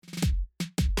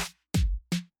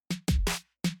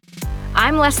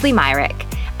I'm Leslie Myrick.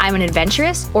 I'm an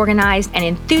adventurous, organized, and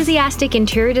enthusiastic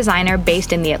interior designer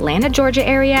based in the Atlanta, Georgia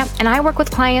area, and I work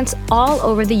with clients all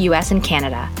over the US and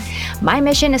Canada. My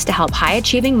mission is to help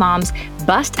high-achieving moms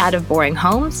bust out of boring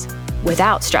homes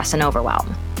without stress and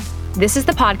overwhelm. This is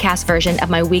the podcast version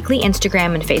of my weekly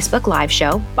Instagram and Facebook live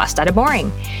show, Bust Out of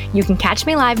Boring. You can catch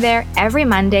me live there every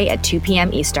Monday at 2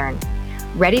 p.m. Eastern.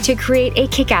 Ready to create a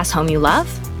kick-ass home you love?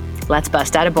 Let's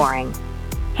bust out of boring.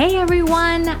 Hey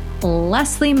everyone,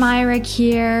 Leslie Myrick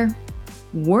here.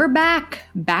 We're back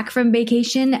from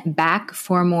vacation, back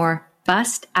for more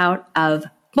Bust Out of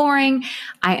Boring.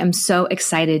 I am so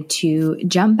excited to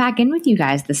jump back in with you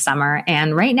guys this summer.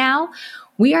 And right now,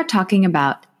 we are talking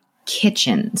about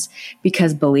kitchens,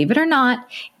 because believe it or not,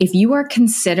 if you are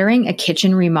considering a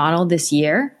kitchen remodel this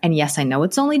year, and yes, I know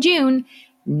it's only June,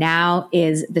 now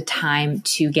is the time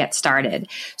to get started.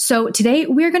 So today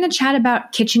we're going to chat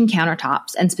about kitchen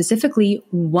countertops and specifically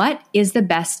what is the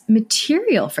best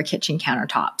material for kitchen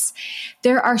countertops.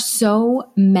 There are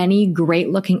so many great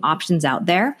looking options out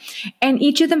there, and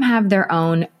each of them have their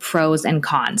own pros and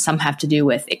cons. Some have to do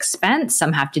with expense,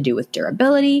 some have to do with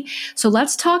durability. So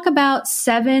let's talk about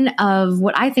 7 of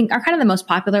what I think are kind of the most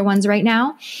popular ones right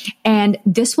now, and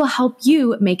this will help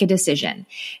you make a decision.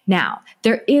 Now,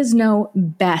 there is no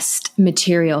best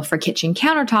material for kitchen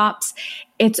countertops.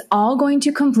 It's all going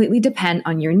to completely depend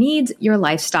on your needs, your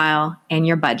lifestyle, and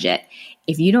your budget.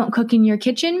 If you don't cook in your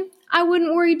kitchen, I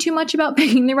wouldn't worry too much about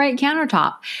picking the right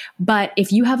countertop. But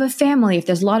if you have a family, if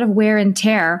there's a lot of wear and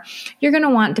tear, you're going to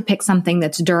want to pick something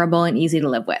that's durable and easy to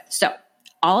live with. So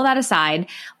all that aside,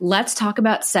 let's talk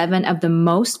about 7 of the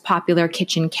most popular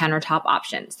kitchen countertop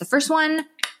options. The first one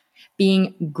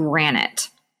being granite.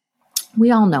 We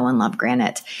all know and love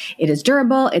granite. It is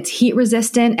durable, it's heat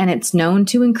resistant, and it's known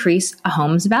to increase a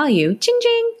home's value. Ching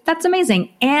ching, that's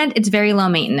amazing. And it's very low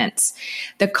maintenance.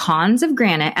 The cons of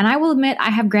granite, and I will admit I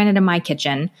have granite in my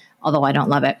kitchen, although I don't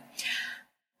love it.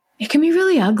 It can be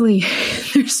really ugly.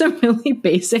 There's some really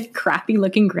basic, crappy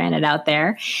looking granite out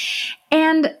there.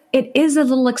 And it is a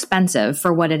little expensive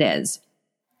for what it is.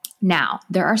 Now,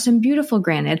 there are some beautiful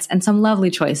granites and some lovely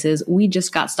choices. We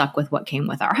just got stuck with what came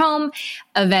with our home.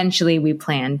 Eventually, we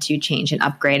plan to change and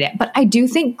upgrade it. But I do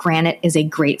think granite is a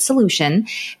great solution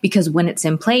because when it's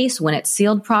in place, when it's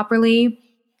sealed properly,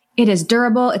 it is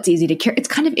durable, it's easy to carry. It's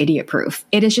kind of idiot-proof.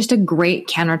 It is just a great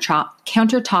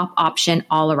countertop option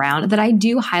all around that I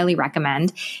do highly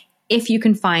recommend if you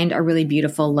can find a really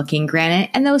beautiful looking granite.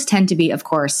 And those tend to be, of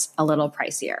course, a little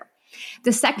pricier.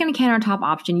 The second countertop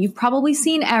option you've probably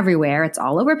seen everywhere, it's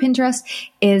all over Pinterest,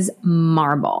 is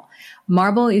marble.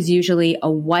 Marble is usually a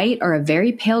white or a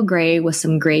very pale gray with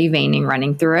some gray veining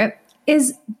running through it.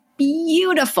 Is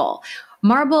beautiful.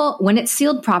 Marble, when it's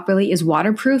sealed properly, is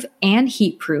waterproof and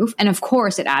heat-proof, and of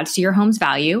course, it adds to your home's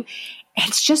value.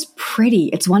 It's just pretty.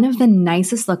 It's one of the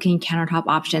nicest looking countertop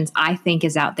options I think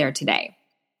is out there today.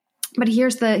 But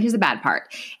here's the bad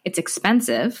part. It's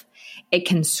expensive. It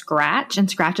can scratch,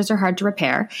 and scratches are hard to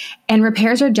repair, and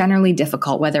repairs are generally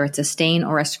difficult, whether it's a stain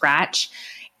or a scratch.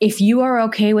 If you are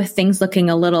okay with things looking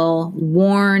a little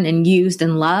worn and used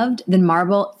and loved, then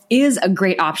marble is a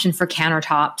great option for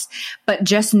countertops, but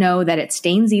just know that it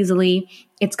stains easily,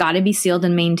 it's got to be sealed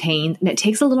and maintained, and it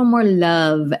takes a little more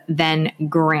love than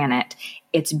granite.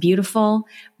 It's beautiful,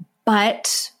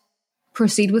 but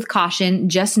proceed with caution.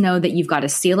 Just know that you've got to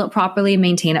seal it properly,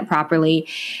 maintain it properly,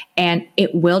 and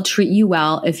it will treat you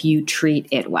well if you treat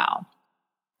it well.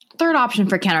 Third option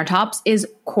for countertops is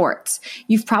quartz.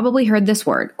 You've probably heard this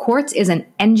word. Quartz is an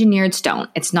engineered stone.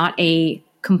 It's not a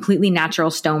completely natural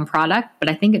stone product, but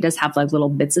I think it does have like little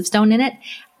bits of stone in it.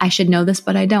 I should know this,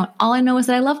 but I don't. All I know is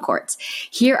that I love quartz.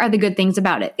 Here are the good things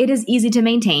about it. It is easy to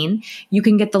maintain. You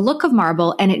can get the look of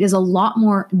marble, and it is a lot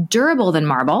more durable than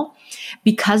marble.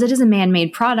 Because it is a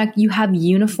man-made product, you have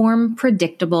uniform,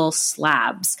 predictable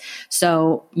slabs.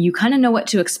 So you kind of know what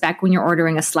to expect when you're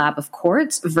ordering a slab of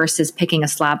quartz versus picking a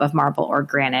slab of marble or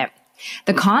granite.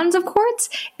 The cons of quartz,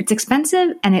 it's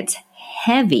expensive and it's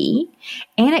heavy,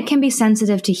 and it can be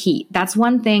sensitive to heat. That's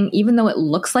one thing. Even though it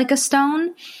looks like a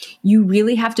stone, you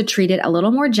really have to treat it a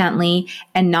little more gently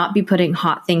and not be putting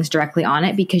hot things directly on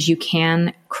it because you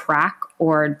can crack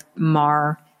or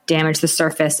damage the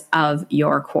surface of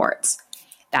your quartz.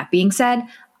 That being said,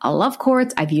 I love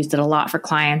quartz. I've used it a lot for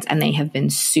clients and they have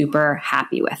been super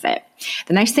happy with it.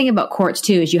 The nice thing about quartz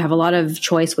too is you have a lot of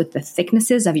choice with the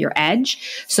thicknesses of your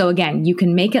edge. So again, you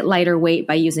can make it lighter weight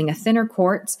by using a thinner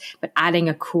quartz, but adding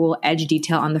a cool edge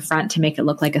detail on the front to make it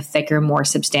look like a thicker, more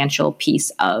substantial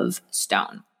piece of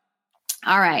stone.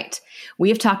 All right, we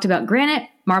have talked about granite,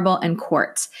 marble, and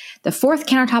quartz. The fourth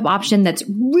countertop option that's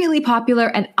really popular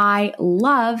and I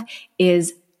love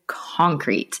is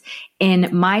concrete. In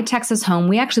my Texas home,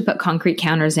 we actually put concrete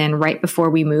counters in right before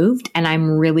we moved, and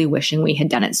I'm really wishing we had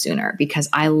done it sooner because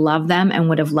I love them and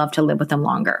would have loved to live with them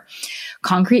longer.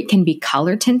 Concrete can be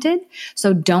color tinted,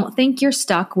 so don't think you're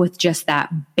stuck with just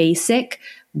that basic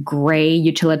gray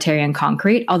utilitarian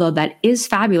concrete, although that is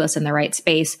fabulous in the right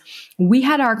space. We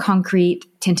had our concrete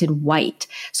tinted white.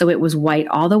 So it was white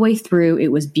all the way through.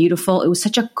 It was beautiful. It was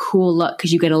such a cool look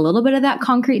because you get a little bit of that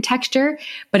concrete texture,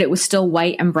 but it was still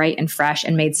white and bright and fresh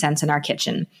and made sense in our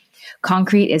kitchen.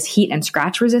 Concrete is heat and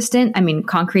scratch resistant. I mean,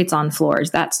 concrete's on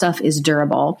floors. That stuff is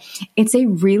durable. It's a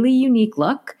really unique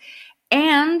look.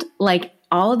 And like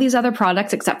all of these other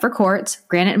products, except for quartz,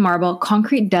 granite, and marble,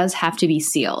 concrete does have to be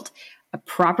sealed. A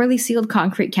properly sealed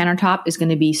concrete countertop is going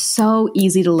to be so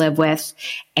easy to live with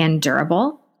and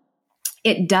durable.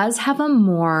 It does have a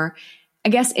more, I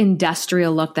guess,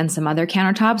 industrial look than some other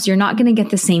countertops. You're not going to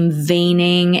get the same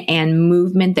veining and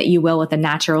movement that you will with a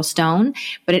natural stone,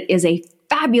 but it is a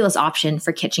fabulous option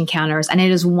for kitchen counters, and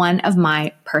it is one of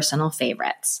my personal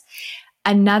favorites.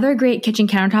 Another great kitchen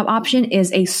countertop option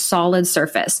is a solid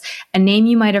surface. A name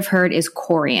you might have heard is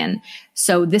Corian.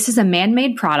 So this is a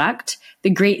man-made product. The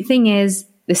great thing is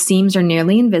the seams are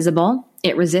nearly invisible.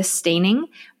 It resists staining,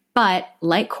 but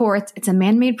like quartz, it's a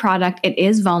man-made product. It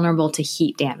is vulnerable to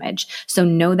heat damage. So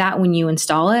know that when you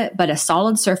install it, but a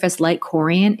solid surface like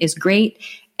Corian is great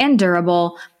and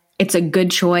durable. It's a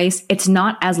good choice. It's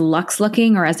not as luxe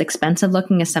looking or as expensive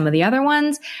looking as some of the other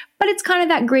ones, but it's kind of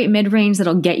that great mid-range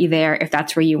that'll get you there if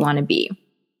that's where you want to be.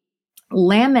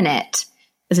 Laminate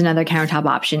is another countertop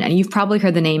option, and you've probably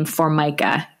heard the name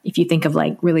Formica. If you think of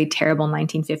like really terrible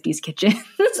 1950s kitchens,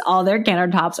 all their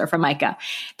countertops are Formica.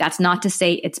 That's not to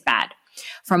say it's bad.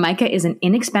 Formica is an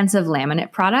inexpensive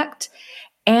laminate product,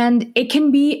 and it can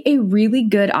be a really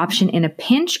good option in a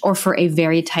pinch or for a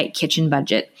very tight kitchen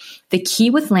budget. The key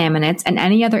with laminates and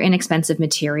any other inexpensive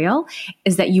material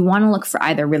is that you want to look for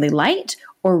either really light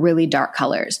or really dark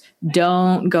colors.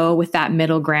 Don't go with that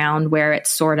middle ground where it's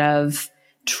sort of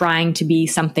trying to be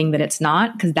something that it's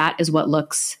not, because that is what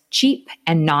looks cheap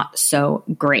and not so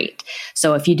great.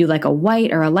 So if you do like a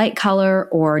white or a light color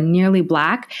or nearly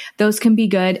black, those can be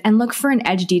good. And look for an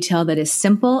edge detail that is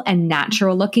simple and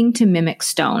natural looking to mimic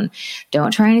stone.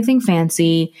 Don't try anything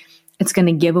fancy. It's going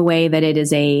to give away that it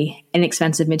is an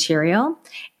inexpensive material.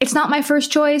 It's not my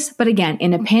first choice, but again,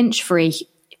 in a pinch if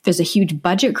there's a huge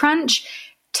budget crunch,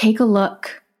 take a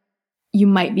look. You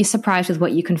might be surprised with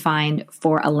what you can find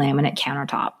for a laminate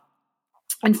countertop.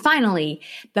 And finally,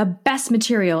 the best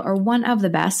material, or one of the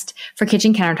best for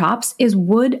kitchen countertops, is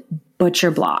wood butcher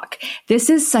block. This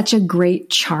is such a great,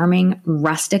 charming,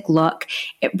 rustic look.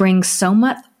 It brings so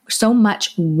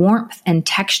much warmth and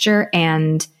texture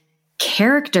and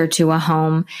character to a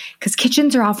home, because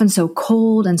kitchens are often so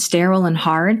cold and sterile and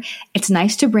hard. It's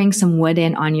nice to bring some wood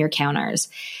in on your counters.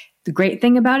 The great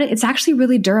thing about it, it's actually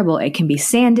really durable. It can be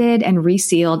sanded and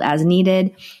resealed as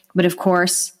needed. But of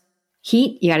course,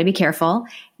 heat, you got to be careful.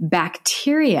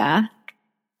 Bacteria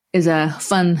is a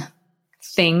fun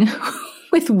thing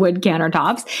with wood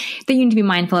countertops that you need to be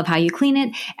mindful of how you clean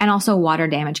it. And also water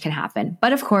damage can happen.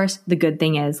 But of course, the good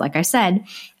thing is, like I said,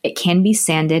 it can be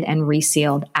sanded and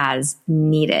resealed as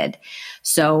needed.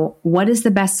 So what is the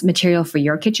best material for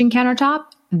your kitchen countertop?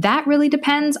 That really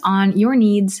depends on your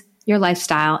needs, your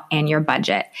lifestyle, and your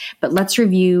budget. But let's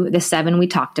review the 7 we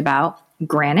talked about: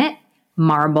 granite,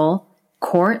 marble,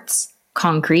 quartz,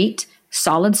 concrete,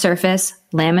 solid surface,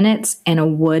 laminates, and a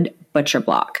wood butcher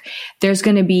block. There's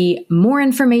going to be more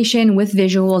information with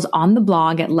visuals on the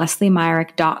blog at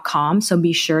lesliemyrick.com, so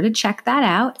be sure to check that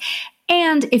out.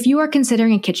 And if you are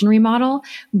considering a kitchen remodel,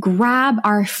 grab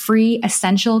our free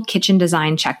essential kitchen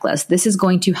design checklist. This is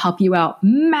going to help you out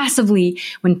massively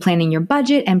when planning your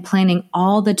budget and planning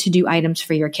all the to-do items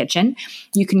for your kitchen.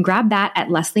 You can grab that at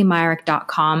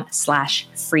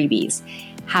lesliemyrick.com/freebies.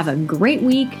 Have a great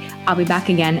week. I'll be back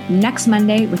again next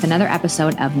Monday with another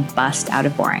episode of Bust Out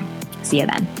of Boring. See you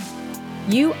then.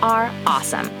 You are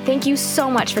awesome. Thank you so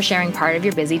much for sharing part of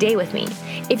your busy day with me.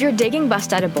 If you're digging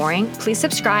Bust Out of Boring, please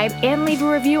subscribe and leave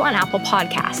a review on Apple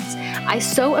Podcasts. I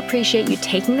so appreciate you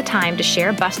taking the time to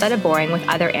share Bust Out of Boring with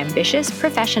other ambitious,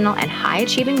 professional, and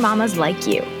high-achieving mamas like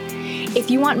you. If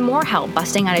you want more help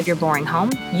busting out of your boring home,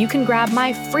 you can grab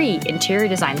my free interior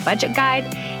design budget guide,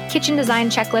 kitchen design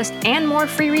checklist, and more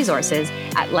free resources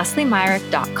at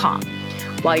lesliemyrick.com.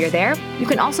 While you're there, you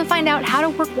can also find out how to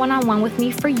work one-on-one with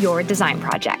me for your design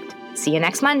project. See you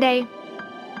next Monday.